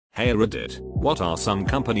Hey Reddit, what are some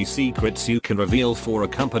company secrets you can reveal for a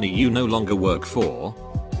company you no longer work for?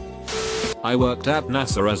 I worked at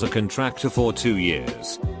NASA as a contractor for 2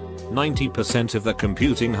 years. 90% of the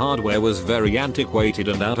computing hardware was very antiquated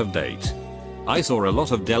and out of date. I saw a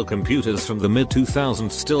lot of Dell computers from the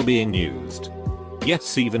mid-2000s still being used.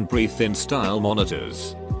 Yes, even pretty thin style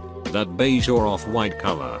monitors. That beige or off-white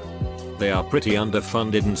color. They are pretty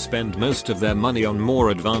underfunded and spend most of their money on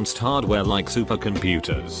more advanced hardware like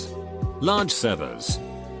supercomputers, large servers,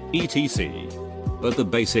 etc. But the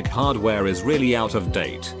basic hardware is really out of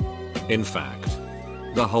date. In fact,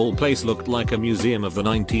 the whole place looked like a museum of the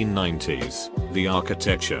 1990s. The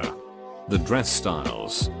architecture, the dress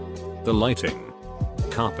styles, the lighting,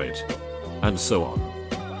 carpet, and so on.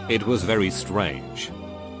 It was very strange.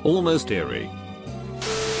 Almost eerie.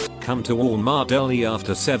 Come to Walmart early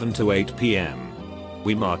after 7 to 8 p.m.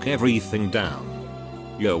 We mark everything down.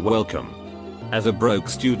 You're welcome. As a broke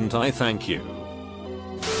student, I thank you.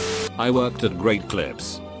 I worked at Great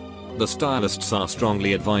Clips. The stylists are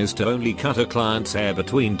strongly advised to only cut a client's hair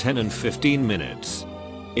between 10 and 15 minutes.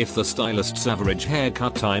 If the stylist's average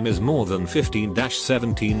haircut time is more than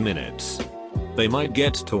 15-17 minutes, they might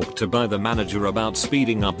get talked to by the manager about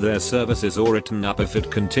speeding up their services or written up if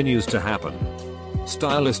it continues to happen.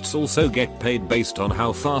 Stylists also get paid based on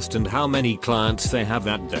how fast and how many clients they have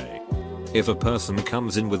that day. If a person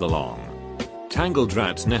comes in with a long, tangled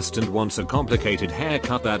rat's nest and wants a complicated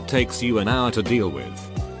haircut that takes you an hour to deal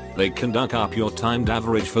with, they can duck up your timed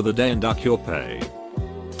average for the day and duck your pay.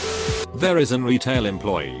 There is in retail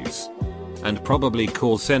employees, and probably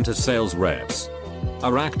call center sales reps,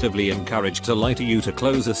 are actively encouraged to lie to you to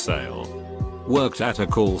close a sale. Worked at a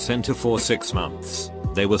call center for 6 months.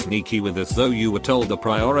 They were sneaky with this, though you were told the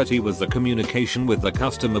priority was the communication with the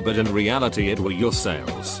customer, but in reality it were your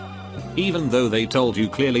sales. Even though they told you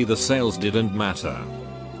clearly the sales didn't matter.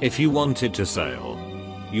 If you wanted to sell,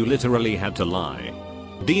 you literally had to lie.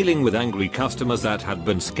 Dealing with angry customers that had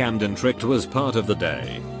been scammed and tricked was part of the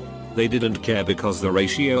day. They didn't care because the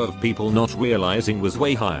ratio of people not realizing was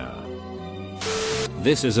way higher.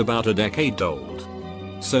 This is about a decade old,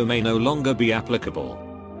 so may no longer be applicable.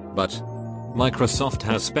 But Microsoft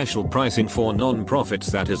has special pricing for non-profits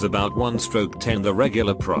that is about 1/10 the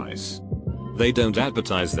regular price. They don't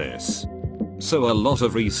advertise this, so a lot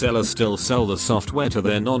of resellers still sell the software to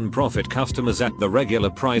their non-profit customers at the regular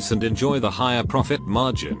price and enjoy the higher profit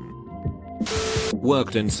margin.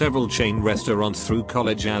 Worked in several chain restaurants through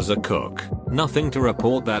college as a cook. Nothing to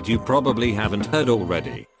report that you probably haven't heard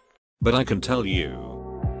already. But I can tell you,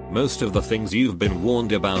 most of the things you've been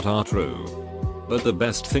warned about are true. But the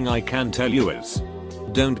best thing I can tell you is,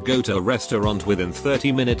 don't go to a restaurant within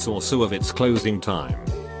 30 minutes or so of its closing time.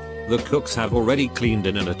 The cooks have already cleaned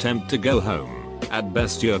in an attempt to go home. At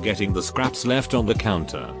best you're getting the scraps left on the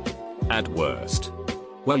counter. At worst,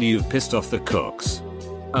 well, you've pissed off the cooks.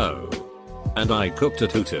 Oh. And I cooked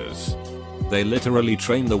at Hooters. They literally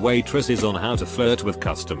train the waitresses on how to flirt with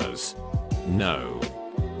customers. No.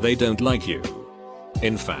 They don't like you.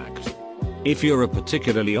 In fact, if you're a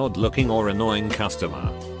particularly odd looking or annoying customer,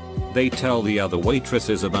 they tell the other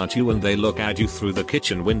waitresses about you and they look at you through the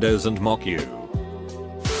kitchen windows and mock you.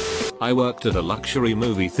 I worked at a luxury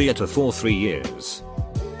movie theater for 3 years.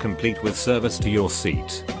 Complete with service to your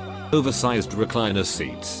seat. Oversized recliner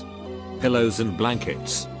seats. Pillows and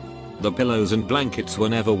blankets. The pillows and blankets were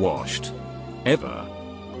never washed. Ever.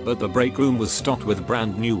 But the break room was stocked with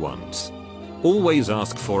brand new ones. Always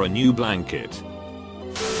ask for a new blanket.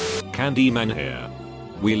 Candyman here.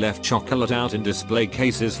 We left chocolate out in display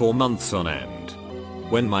cases for months on end.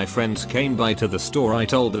 When my friends came by to the store, I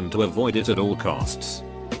told them to avoid it at all costs.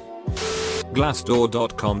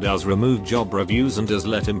 Glassdoor.com does remove job reviews and does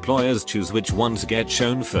let employers choose which ones get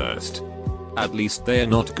shown first. At least they're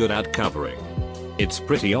not good at covering. It's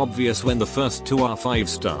pretty obvious when the first 2 are 5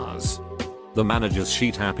 stars. The managers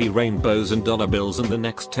sheet happy rainbows and dollar bills, and the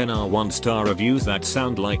next 10 are 1-star reviews that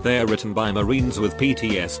sound like they're written by Marines with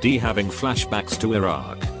PTSD having flashbacks to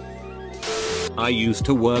Iraq. I used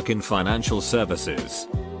to work in financial services.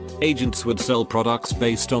 Agents would sell products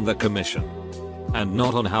based on the commission, and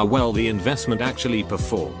not on how well the investment actually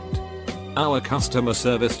performed. Our customer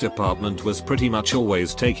service department was pretty much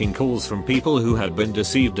always taking calls from people who had been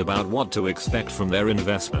deceived about what to expect from their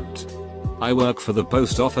investment. I work for the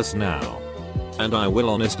post office now, and I will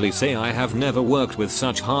honestly say I have never worked with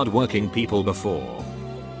such hard-working people before.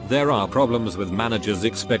 There are problems with managers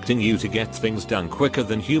expecting you to get things done quicker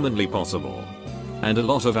than humanly possible. And a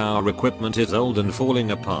lot of our equipment is old and falling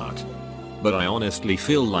apart. But I honestly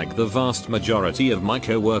feel like the vast majority of my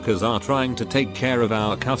co-workers are trying to take care of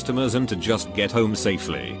our customers and to just get home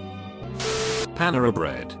safely. Panera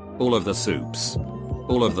Bread, all of the soups.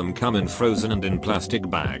 All of them come in frozen and in plastic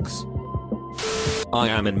bags. I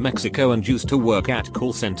am in Mexico and used to work at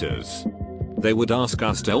call centers. They would ask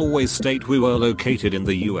us to always state we were located in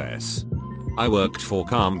the US. I worked for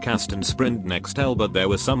Comcast and Sprint Nextel, but there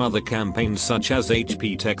were some other campaigns such as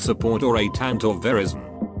HP Tech Support or AT&T or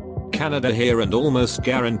Verizon. Canada here, and almost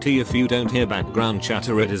guarantee if you don't hear background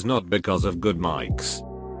chatter it is not because of good mics.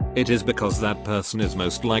 It is because that person is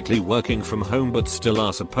most likely working from home but still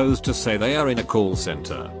are supposed to say they are in a call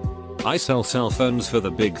center. I sell cell phones for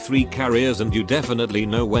the big 3 carriers, and you definitely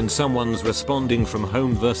know when someone's responding from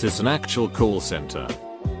home versus an actual call center.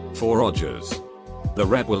 For Rogers, the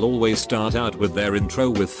rep will always start out with their intro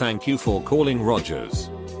with "Thank you for calling Rogers.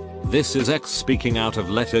 This is X speaking out of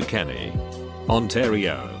Letterkenny,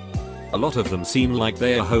 Ontario." A lot of them seem like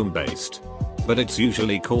they are home based, but it's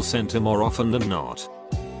usually call center more often than not.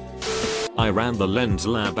 I ran the lens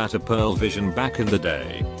lab at a Pearl Vision back in the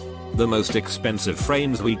day. The most expensive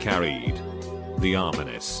frames we carried, the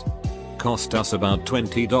Armanis, cost us about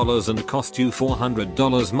 $20 and cost you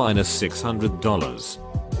 $400 minus $600.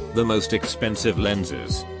 The most expensive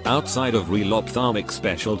lenses, outside of real ophthalmic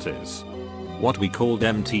specialties, what we called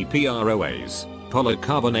MTPROAs,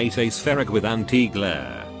 polycarbonate aspheric with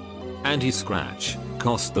anti-glare, anti-scratch,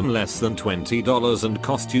 cost them less than $20 and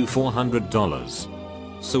cost you $400.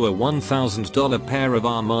 So a $1,000 pair of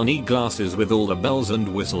Armani glasses with all the bells and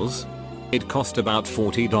whistles? It cost about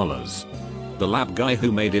 $40. The lab guy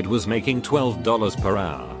who made it was making $12 per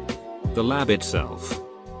hour. The lab itself,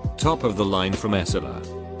 top of the line from Essilor,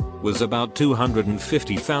 was about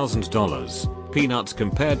 $250,000, peanuts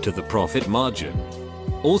compared to the profit margin.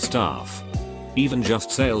 All staff, even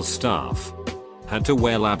just sales staff, had to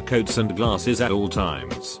wear lab coats and glasses at all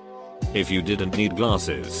times. If you didn't need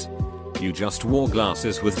glasses, you just wore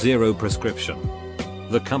glasses with zero prescription.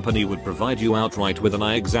 The company would provide you outright with an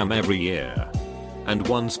eye exam every year, and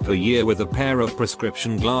once per year with a pair of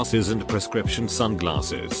prescription glasses and prescription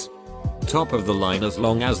sunglasses. Top of the line as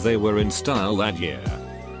long as they were in style that year.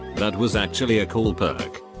 That was actually a cool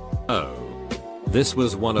perk. Oh. This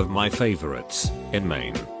was one of my favorites, in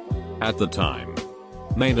Maine. At the time,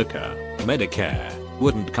 Medicare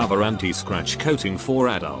wouldn't cover anti-scratch coating for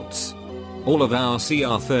adults. All of our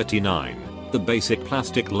CR39, the basic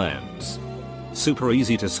plastic lens, super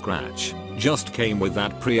easy to scratch, just came with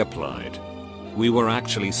that pre-applied. We were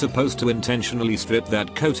actually supposed to intentionally strip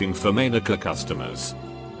that coating for Manica customers,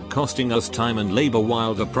 costing us time and labor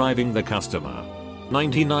while depriving the customer.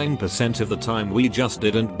 99% of the time we just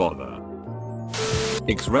didn't bother.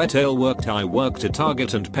 AskReddit I worked at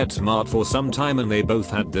Target and PetSmart for some time, and they both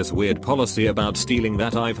had this weird policy about stealing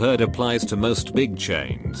that I've heard applies to most big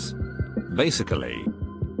chains. Basically,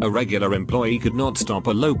 a regular employee could not stop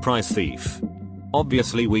a low price thief.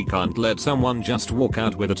 Obviously we can't let someone just walk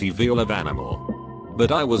out with a TV or live animal.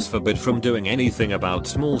 But I was forbid from doing anything about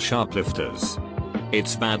small shoplifters.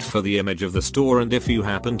 It's bad for the image of the store, and if you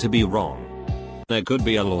happen to be wrong, there could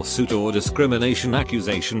be a lawsuit or discrimination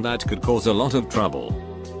accusation that could cause a lot of trouble.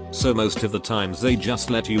 So most of the times they just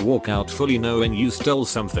let you walk out fully knowing you stole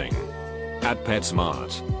something. At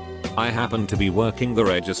PetSmart, I happened to be working the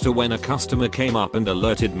register when a customer came up and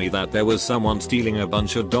alerted me that there was someone stealing a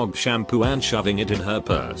bunch of dog shampoo and shoving it in her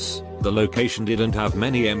purse. The location didn't have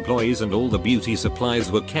many employees and all the beauty supplies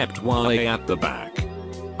were kept way at the back.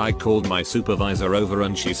 I called my supervisor over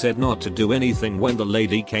and she said not to do anything when the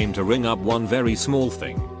lady came to ring up one very small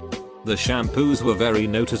thing. The shampoos were very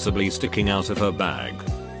noticeably sticking out of her bag.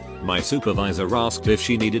 My supervisor asked if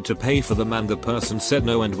she needed to pay for them and the person said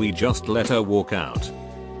no, and we just let her walk out.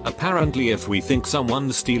 Apparently if we think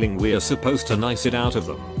someone's stealing we're supposed to nice it out of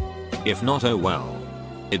them. If not, oh well.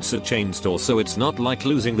 It's a chain store, so it's not like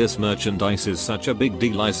losing this merchandise is such a big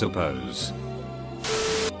deal, I suppose.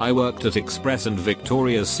 I worked at Express and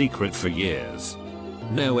Victoria's Secret for years.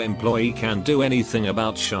 No employee can do anything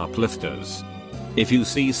about shoplifters. If you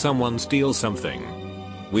see someone steal something,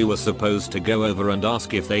 we were supposed to go over and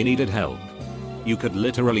ask if they needed help. You could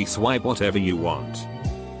literally swipe whatever you want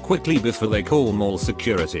quickly before they call mall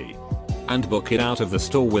security and book it out of the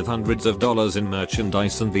store with hundreds of dollars in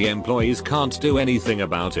merchandise, and the employees can't do anything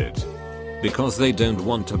about it because they don't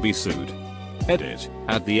want to be sued. Edit.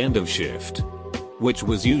 At the end of shift, which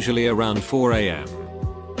was usually around 4 AM,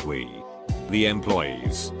 we, the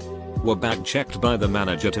employees, were bag checked by the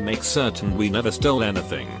manager to make certain we never stole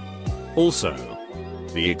anything. Also,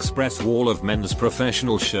 the Express wall of men's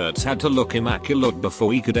professional shirts had to look immaculate before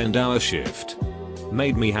we could end our shift.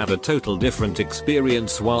 Made me have a total different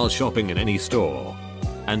experience while shopping in any store.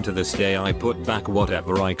 And to this day I put back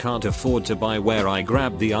whatever I can't afford to buy where I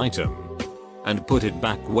grab the item. and put it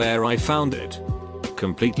back where I found it.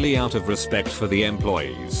 Completely out of respect for the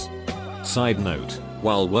employees. Side note,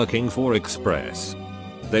 while working for Express,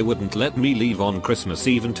 they wouldn't let me leave on Christmas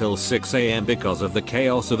Eve until 6 AM because of the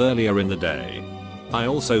chaos of earlier in the day. I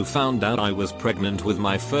also found out I was pregnant with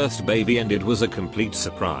my first baby and it was a complete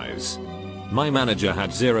surprise. My manager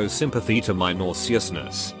had zero sympathy to my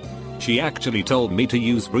nauseousness. She actually told me to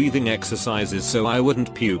use breathing exercises so I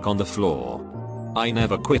wouldn't puke on the floor. I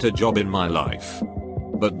never quit a job in my life.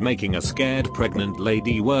 But making a scared pregnant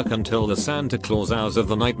lady work until the Santa Claus hours of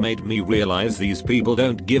the night made me realize these people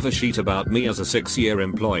don't give a shit about me as a 6-year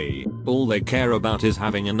employee. All they care about is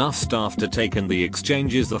having enough staff to take in the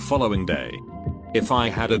exchanges the following day. If I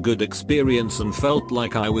had a good experience and felt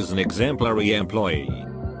like I was an exemplary employee,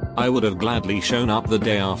 I would have gladly shown up the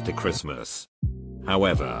day after Christmas.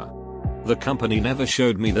 However, the company never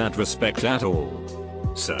showed me that respect at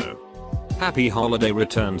all. So, happy holiday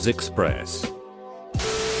returns Express.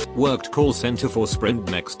 Worked call center for Sprint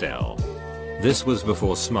Nextel. This was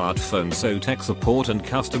before smartphones, so tech support and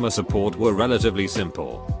customer support were relatively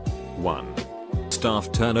simple. 1.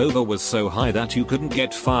 Staff turnover was so high that you couldn't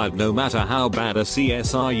get fired no matter how bad a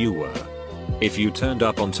CSR you were. If you turned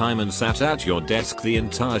up on time and sat at your desk the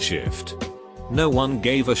entire shift, no one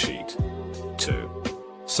gave a shit. 2.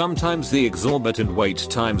 Sometimes the exorbitant wait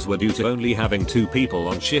times were due to only having 2 people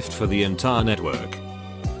on shift for the entire network.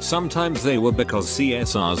 Sometimes they were because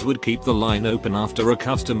CSRs would keep the line open after a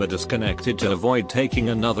customer disconnected to avoid taking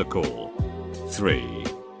another call. 3.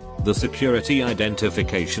 The security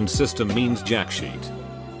identification system means jack shit.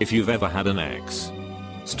 If you've ever had an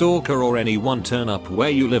ex-stalker or anyone turn up where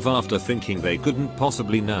you live after thinking they couldn't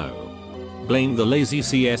possibly know, blame the lazy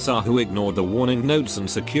CSR who ignored the warning notes and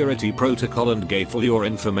security protocol and gave all your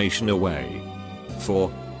information away. 4.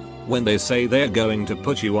 When they say they're going to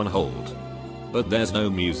put you on hold, but there's no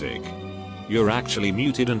music, you're actually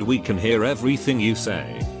muted and we can hear everything you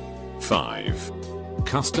say. 5.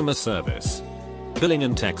 Customer service. Billing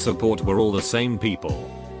and tech support were all the same people.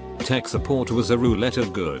 Tech support was a roulette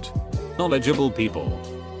of good, knowledgeable people.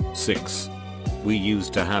 6. We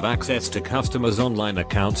used to have access to customers' online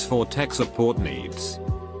accounts for tech support needs,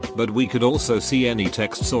 but we could also see any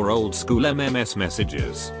texts or old school MMS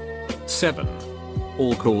messages. 7.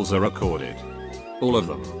 All calls are recorded. All of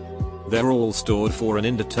them. They're all stored for an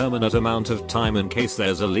indeterminate amount of time in case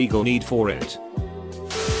there's a legal need for it.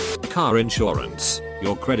 Car insurance.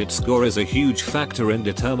 Your credit score is a huge factor in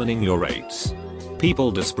determining your rates.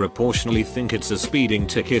 People disproportionately think it's a speeding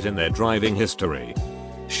ticket in their driving history.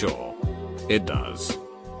 Sure, it does.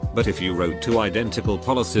 But if you wrote 2 identical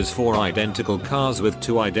policies for identical cars with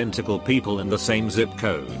 2 identical people in the same zip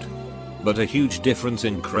code, but a huge difference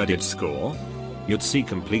in credit score, you'd see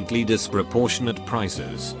completely disproportionate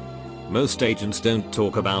prices. Most agents don't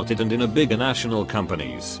talk about it, and in a bigger national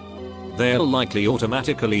companies, they'll likely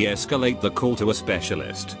automatically escalate the call to a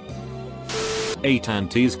specialist.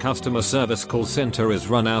 AT&T's customer service call center is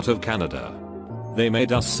run out of Canada. They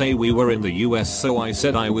made us say we were in the US, so I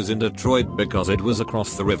said I was in Detroit because it was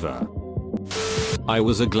across the river. I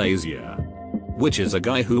was a glazier, which is a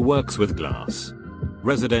guy who works with glass.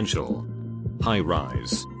 Residential,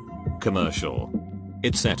 high-rise, commercial,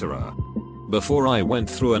 etc. Before I went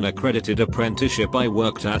through an accredited apprenticeship, I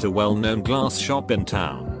worked at a well-known glass shop in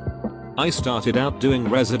town. I started out doing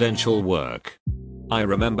residential work. I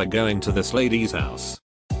remember going to this lady's house,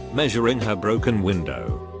 measuring her broken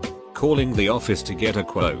window, calling the office to get a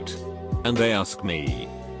quote, and they asked me,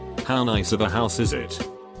 "How nice of a house is it?"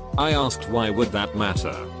 I asked, "Why would that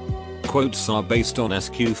matter?" Quotes are based on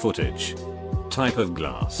SQ footage, type of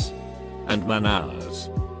glass, and man hours.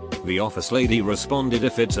 The office lady responded,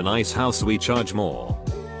 "If it's a nice house we charge more."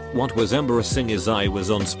 What was embarrassing is I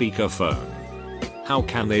was on speakerphone. How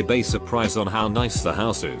can they base a price on how nice the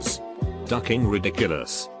house is? Ducking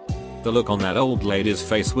ridiculous. The look on that old lady's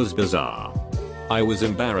face was bizarre. I was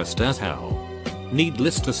embarrassed as hell.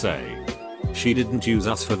 Needless to say, she didn't use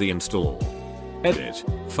us for the install. Edit.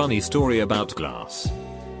 Funny story about glass.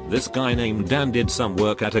 This guy named Dan did some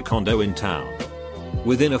work at a condo in town.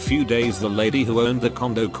 Within a few days the lady who owned the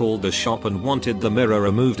condo called the shop and wanted the mirror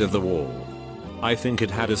removed of the wall. I think it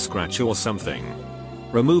had a scratch or something.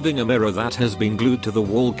 Removing a mirror that has been glued to the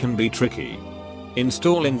wall can be tricky.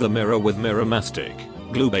 Installing the mirror with mirror mastic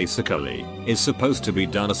glue basically is supposed to be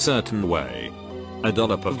done a certain way. A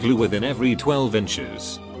dollop of glue within every 12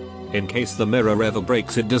 inches. In case the mirror ever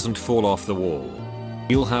breaks, it doesn't fall off the wall.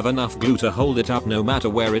 You'll have enough glue to hold it up no matter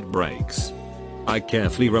where it breaks. I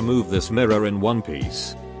carefully remove this mirror in one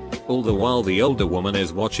piece. All the while the older woman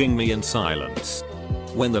is watching me in silence.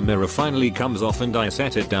 When the mirror finally comes off and I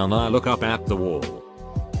set it down, I look up at the wall.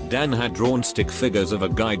 Dan had drawn stick figures of a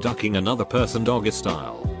guy ducking another person doggy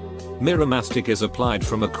style. Mirror mastic is applied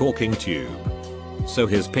from a corking tube, so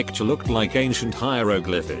his picture looked like ancient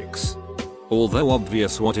hieroglyphics. Although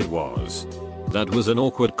obvious what it was, that was an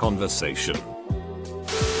awkward conversation.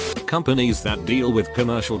 Companies that deal with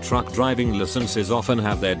commercial truck driving licenses often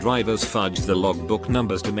have their drivers fudge the logbook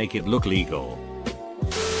numbers to make it look legal.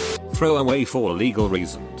 Throw away for legal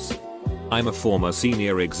reasons. I'm a former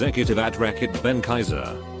senior executive at Reckitt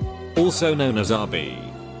Benckiser, also known as RB.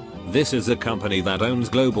 This is a company that owns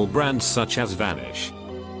global brands such as Vanish,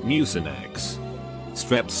 Mucinex,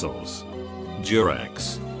 Strepsils,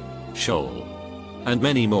 Durex, Scholl, and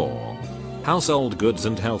many more. Household goods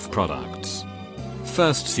and health products.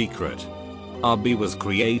 First secret. RB was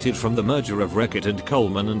created from the merger of Reckitt and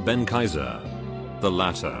Coleman and Benckiser. The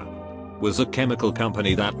latter was a chemical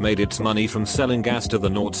company that made its money from selling gas to the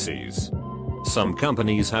North Seas. Some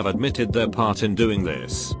companies have admitted their part in doing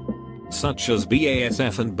this, such as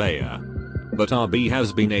BASF and Bayer. But RB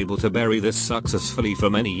has been able to bury this successfully for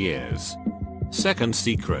many years. Second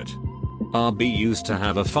secret. RB used to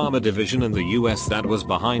have a pharma division in the US that was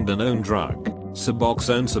behind a known drug,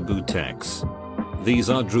 Suboxone Subutex. These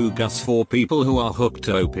are drugs for people who are hooked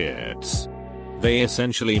to opiates. They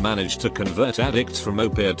essentially managed to convert addicts from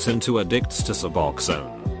opiates into addicts to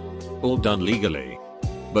Suboxone. All done legally,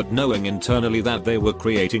 but knowing internally that they were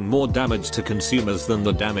creating more damage to consumers than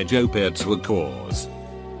the damage opiates would cause.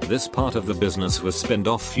 This part of the business was spinned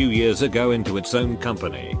off few years ago into its own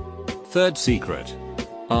company. Third secret.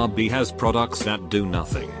 RB has products that do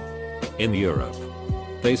nothing. In Europe,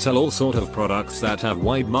 they sell all sort of products that have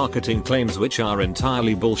wide marketing claims which are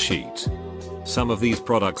entirely bullshit. Some of these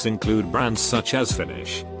products include brands such as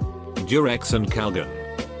Finish, Durex and Calgon.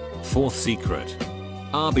 Fourth secret.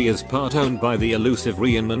 RB is part owned by the elusive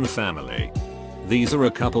Riemann family. These are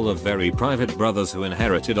a couple of very private brothers who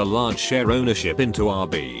inherited a large share ownership into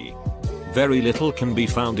RB. Very little can be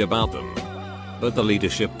found about them, but the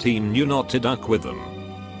leadership team knew not to duck with them.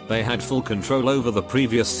 They had full control over the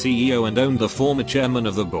previous CEO and owned the former chairman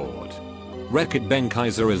of the board. Reckitt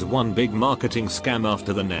Benckiser is one big marketing scam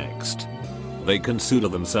after the next. They consider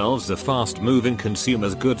themselves a fast-moving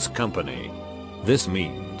consumer goods company. This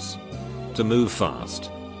means, to move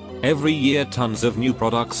fast, every year tons of new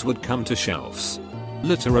products would come to shelves.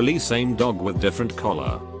 Literally same dog with different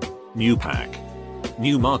collar, new pack,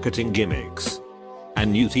 new marketing gimmicks,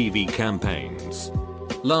 and new TV campaigns.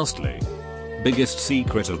 Lastly, biggest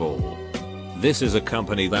secret of all. This is a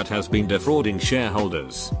company that has been defrauding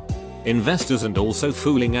shareholders, investors and also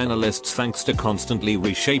fooling analysts thanks to constantly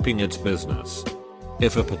reshaping its business.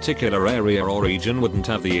 If a particular area or region wouldn't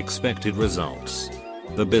have the expected results,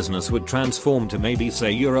 the business would transform to maybe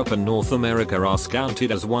say Europe and North America are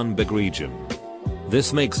counted as one big region.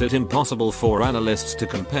 This makes it impossible for analysts to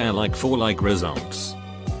compare like for like results,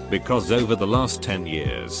 because over the last 10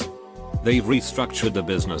 years, they've restructured the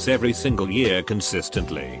business every single year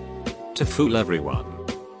consistently to fool everyone.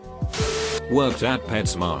 Worked at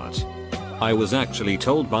PetSmart. I was actually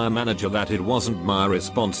told by a manager that it wasn't my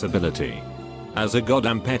responsibility, as a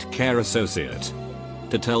goddamn pet care associate,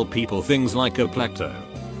 to tell people things like a plecto,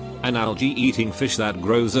 an algae eating fish that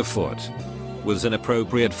grows a foot, was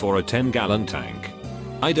inappropriate for a 10-gallon tank.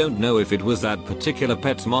 I don't know if it was that particular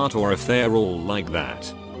PetSmart or if they're all like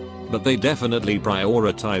that, but they definitely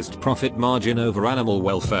prioritized profit margin over animal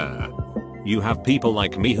welfare. You have people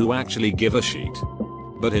like me who actually give a shit,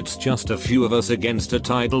 but it's just a few of us against a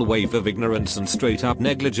tidal wave of ignorance and straight up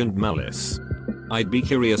negligent malice. I'd be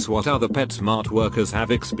curious what other PetSmart workers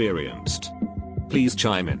have experienced. Please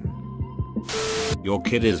chime in. Your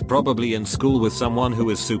kid is probably in school with someone who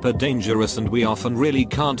is super dangerous and we often really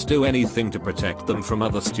can't do anything to protect them from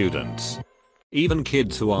other students. Even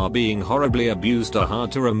kids who are being horribly abused are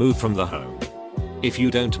hard to remove from the home. If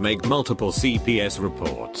you don't make multiple CPS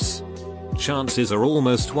reports, chances are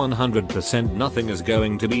almost 100% nothing is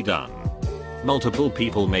going to be done. Multiple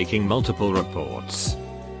people making multiple reports.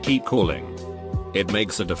 Keep calling. It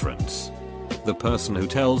makes a difference. The person who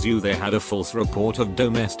tells you they had a false report of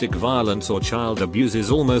domestic violence or child abuse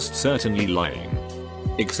is almost certainly lying.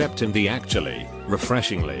 Except in the actually,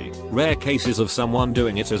 refreshingly, rare cases of someone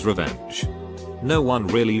doing it as revenge. No one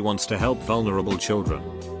really wants to help vulnerable children.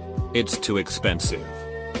 It's too expensive.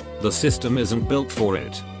 The system isn't built for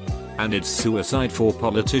it. And it's suicide for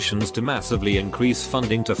politicians to massively increase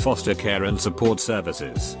funding to foster care and support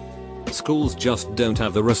services. Schools just don't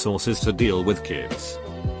have the resources to deal with kids.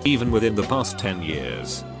 Even within the past 10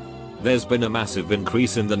 years, there's been a massive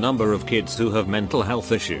increase in the number of kids who have mental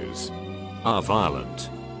health issues, are violent,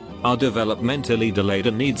 are developmentally delayed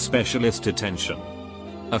and need specialist attention.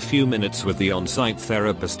 A few minutes with the on-site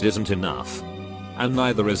therapist isn't enough. And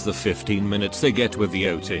neither is the 15 minutes they get with the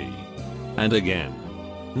OT. And again,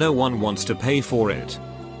 no one wants to pay for it.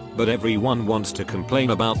 But everyone wants to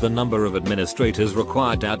complain about the number of administrators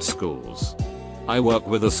required at schools. I work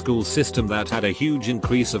with a school system that had a huge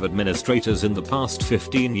increase of administrators in the past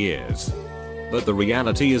 15 years. But the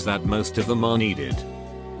reality is that most of them are needed.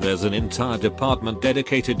 There's an entire department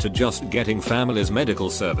dedicated to just getting families medical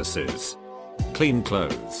services, clean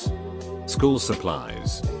clothes, school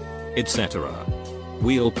supplies, etc.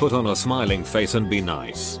 We'll put on a smiling face and be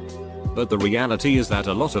nice. But the reality is that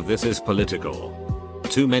a lot of this is political.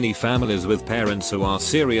 Too many families with parents who are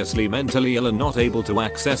seriously mentally ill and not able to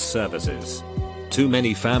access services. Too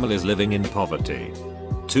many families living in poverty.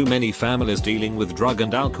 Too many families dealing with drug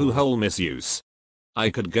and alcohol misuse. I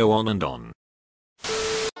could go on and on.